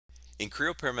In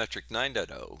Creo Parametric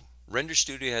 9.0, Render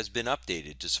Studio has been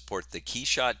updated to support the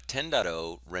KeyShot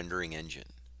 10.0 rendering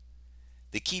engine.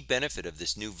 The key benefit of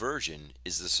this new version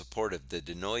is the support of the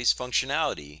Denoise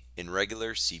functionality in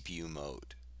regular CPU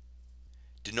mode.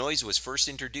 Denoise was first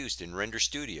introduced in Render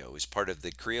Studio as part of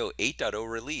the Creo 8.0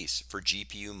 release for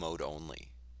GPU mode only.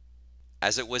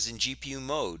 As it was in GPU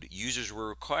mode, users were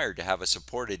required to have a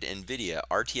supported NVIDIA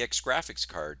RTX graphics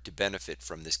card to benefit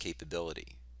from this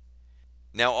capability.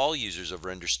 Now all users of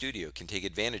Render Studio can take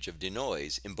advantage of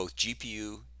Denoise in both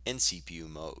GPU and CPU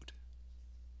mode.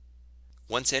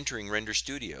 Once entering Render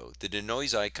Studio, the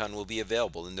Denoise icon will be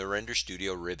available in the Render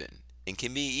Studio ribbon and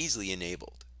can be easily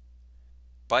enabled.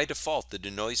 By default, the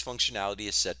Denoise functionality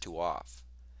is set to off,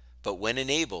 but when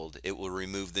enabled, it will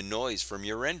remove the noise from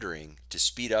your rendering to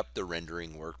speed up the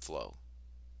rendering workflow.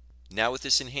 Now with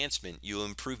this enhancement, you will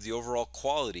improve the overall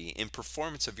quality and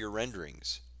performance of your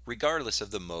renderings, regardless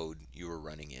of the mode you are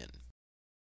running in.